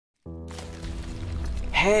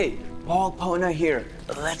Hey, Paul Pona here.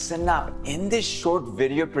 Listen up. In this short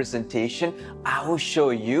video presentation, I will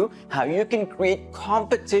show you how you can create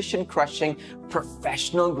competition-crushing,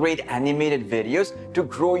 professional-grade animated videos to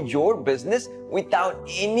grow your business without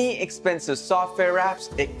any expensive software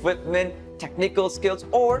apps, equipment, technical skills,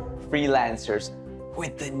 or freelancers.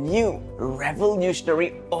 With the new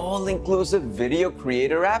revolutionary all-inclusive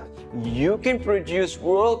VideoCreator app, you can produce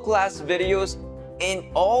world-class videos in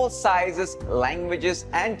all sizes, languages,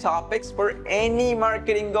 and topics for any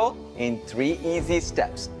marketing goal in 3 easy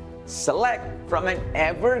steps. Select from an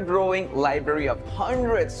ever-growing library of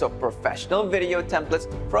hundreds of professional video templates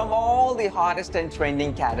from all the hottest and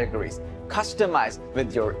trending categories. Customize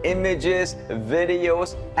with your images,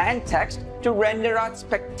 videos, and text to render out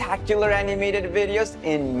spectacular animated videos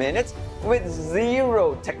in minutes with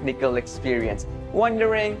zero technical experience.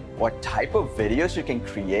 Wondering what type of videos you can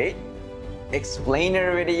create?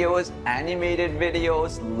 Explainer videos, animated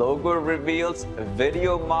videos, logo reveals,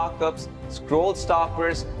 video mockups, scroll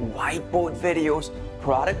stoppers, whiteboard videos,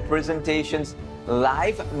 product presentations,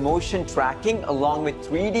 live motion tracking along with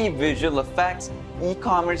 3D visual effects,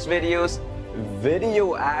 e-commerce videos,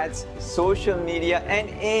 video ads, social media, and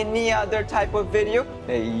any other type of video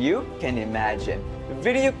that you can imagine.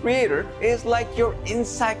 VideoCreator is like your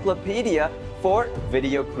encyclopedia for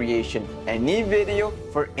video creation. Any video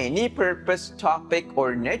for any purpose, topic,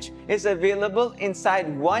 or niche is available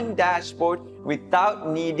inside one dashboard without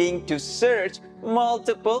needing to search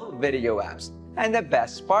multiple video apps. And the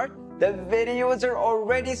best part, the videos are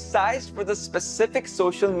already sized for the specific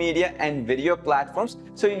social media and video platforms,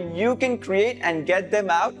 so you can create and get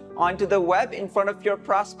them out onto the web in front of your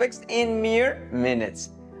prospects in mere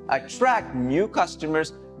minutes. Attract new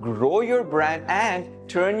customers, grow your brand, and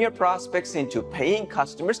turn your prospects into paying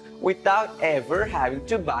customers without ever having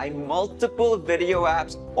to buy multiple video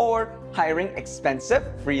apps or hiring expensive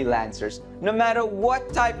freelancers. No matter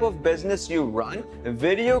what type of business you run,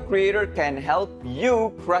 VideoCreator can help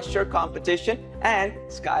you crush your competition and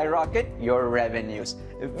skyrocket your revenues.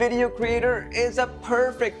 VideoCreator is a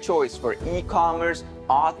perfect choice for e-commerce,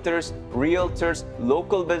 authors, realtors,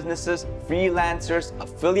 local businesses, freelancers,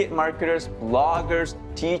 affiliate marketers, bloggers,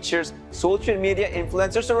 teachers, social media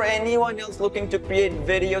influencers, or anyone else looking to create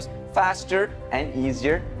videos faster and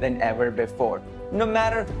easier than ever before. No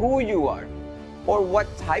matter who you are or what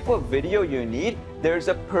type of video you need, there's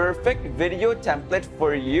a perfect video template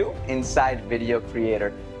for you inside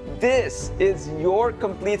VideoCreator. This is your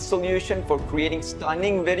complete solution for creating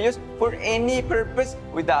stunning videos for any purpose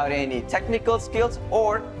without any technical skills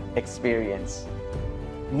or experience.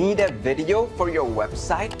 Need a video for your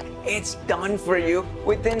website? It's done for you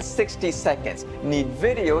within 60 seconds. Need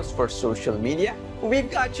videos for social media? We've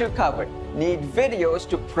got you covered. Need videos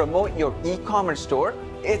to promote your e-commerce store?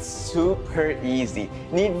 It's super easy.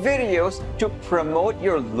 Need videos to promote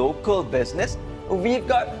your local business? We've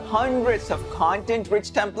got hundreds of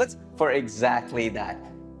content-rich templates for exactly that.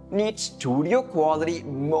 Need studio quality,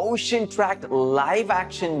 motion-tracked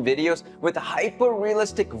live-action videos with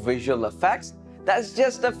hyper-realistic visual effects? That's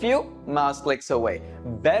just a few mouse clicks away.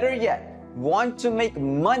 Better yet, want to make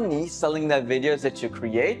money selling the videos that you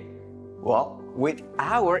create? Well, with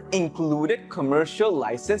our included commercial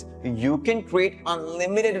license, you can create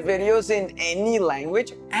unlimited videos in any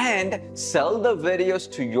language and sell the videos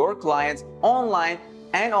to your clients online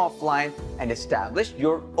and offline and establish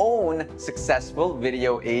your own successful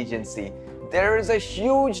video agency. There is a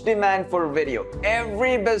huge demand for video.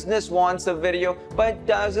 Every business wants a video but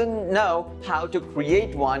doesn't know how to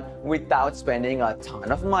create one without spending a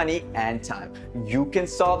ton of money and time. You can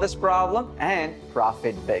solve this problem and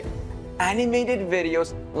profit big. Animated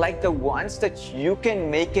videos like the ones that you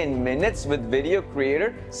can make in minutes with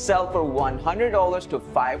VideoCreator sell for $100 to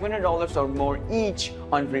 $500 or more each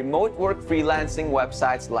on remote work freelancing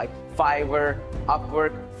websites like Fiverr,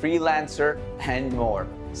 Upwork, Freelancer, and more.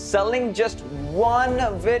 Selling just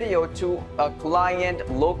one video to a client,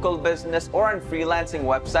 local business, or on freelancing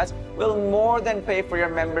websites will more than pay for your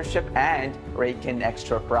membership and rake in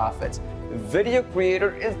extra profits.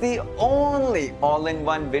 VideoCreator is the only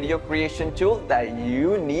all-in-one video creation tool that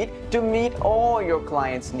you need to meet all your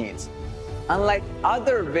clients' needs. Unlike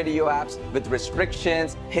other video apps with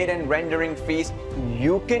restrictions, hidden rendering fees,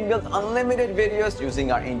 you can build unlimited videos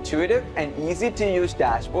using our intuitive and easy-to-use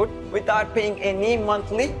dashboard without paying any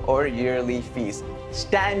monthly or yearly fees.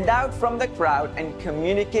 Stand out from the crowd and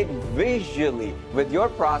communicate visually with your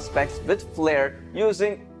prospects with flair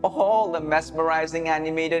using all the mesmerizing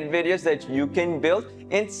animated videos that you can build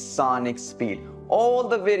in sonic speed. All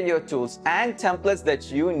the video tools and templates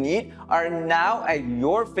that you need are now at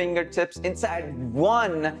your fingertips inside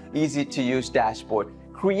one easy-to-use dashboard.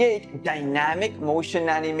 Create dynamic motion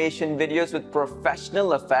animation videos with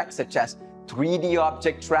professional effects such as 3D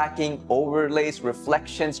object tracking, overlays,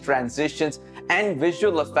 reflections, transitions, and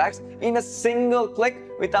visual effects in a single click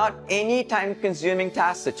without any time-consuming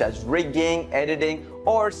tasks such as rigging, editing,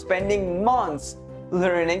 or spending months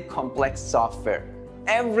learning complex software.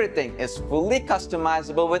 Everything is fully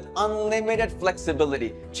customizable with unlimited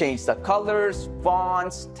flexibility. Change the colors,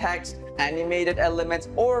 fonts, text, animated elements,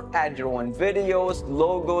 or add your own videos,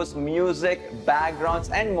 logos, music, backgrounds,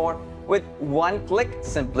 and more with one-click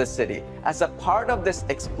simplicity. As a part of this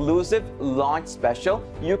exclusive launch special,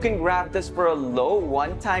 you can grab this for a low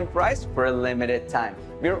one-time price for a limited time.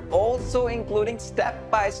 We're also including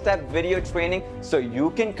step-by-step video training so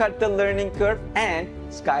you can cut the learning curve and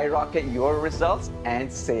skyrocket your results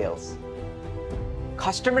and sales.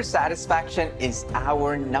 Customer satisfaction is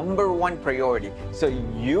our #1 priority, so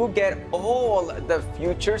you get all the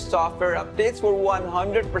future software updates for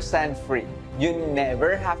 100% free. You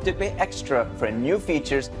never have to pay extra for new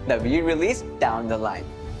features that we release down the line.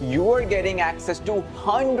 You are getting access to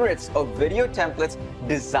hundreds of video templates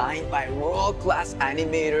designed by world-class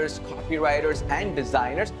animators, copywriters, and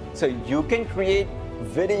designers so you can create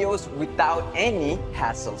videos without any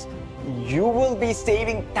hassles. You will be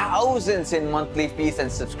saving thousands in monthly fees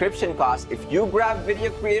and subscription costs if you grab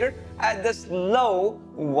VideoCreator at this low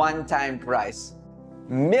one-time price.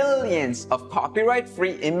 Millions of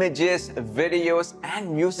copyright-free images, videos, and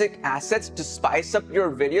music assets to spice up your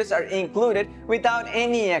videos are included without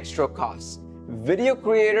any extra costs.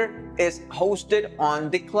 VideoCreator is hosted on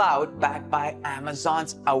the cloud backed by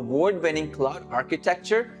Amazon's award-winning cloud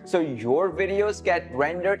architecture, so your videos get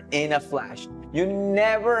rendered in a flash. You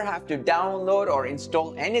never have to download or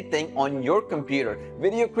install anything on your computer.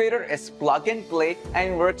 VideoCreator is plug and play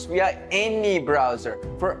and works via any browser.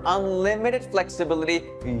 For unlimited flexibility,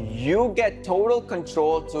 you get total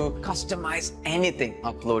control to customize anything.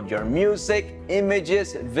 Upload your music,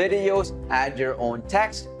 images, videos, add your own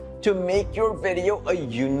text to make your video a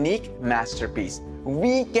unique masterpiece.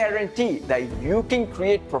 We guarantee that you can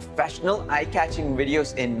create professional, eye-catching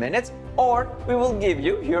videos in minutes, or we will give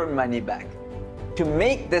you your money back. To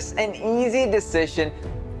make this an easy decision,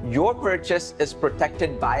 your purchase is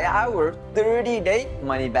protected by our 30-day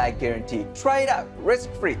money-back guarantee. Try it out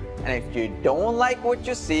risk-free, and if you don't like what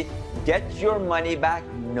you see, get your money back,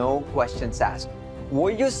 no questions asked.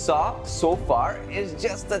 What you saw so far is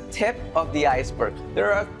just the tip of the iceberg.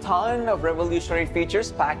 There are a ton of revolutionary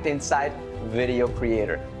features packed inside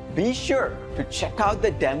VideoCreator. Be sure to check out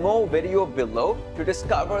the demo video below to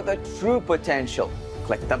discover the true potential.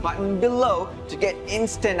 Click the button below to get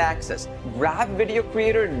instant access. Grab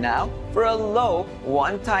VideoCreator now for a low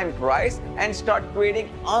one-time price and start creating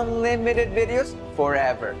unlimited videos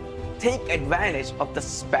forever. Take advantage of the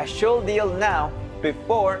special deal now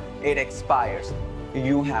before it expires.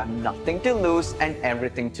 You have nothing to lose and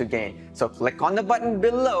everything to gain. So click on the button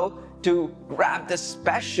below to grab the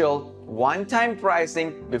special one-time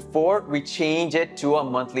pricing before we change it to a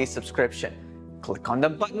monthly subscription. Click on the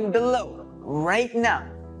button below right now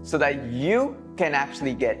so that you can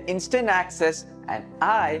actually get instant access, and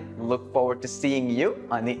I look forward to seeing you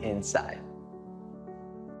on the inside.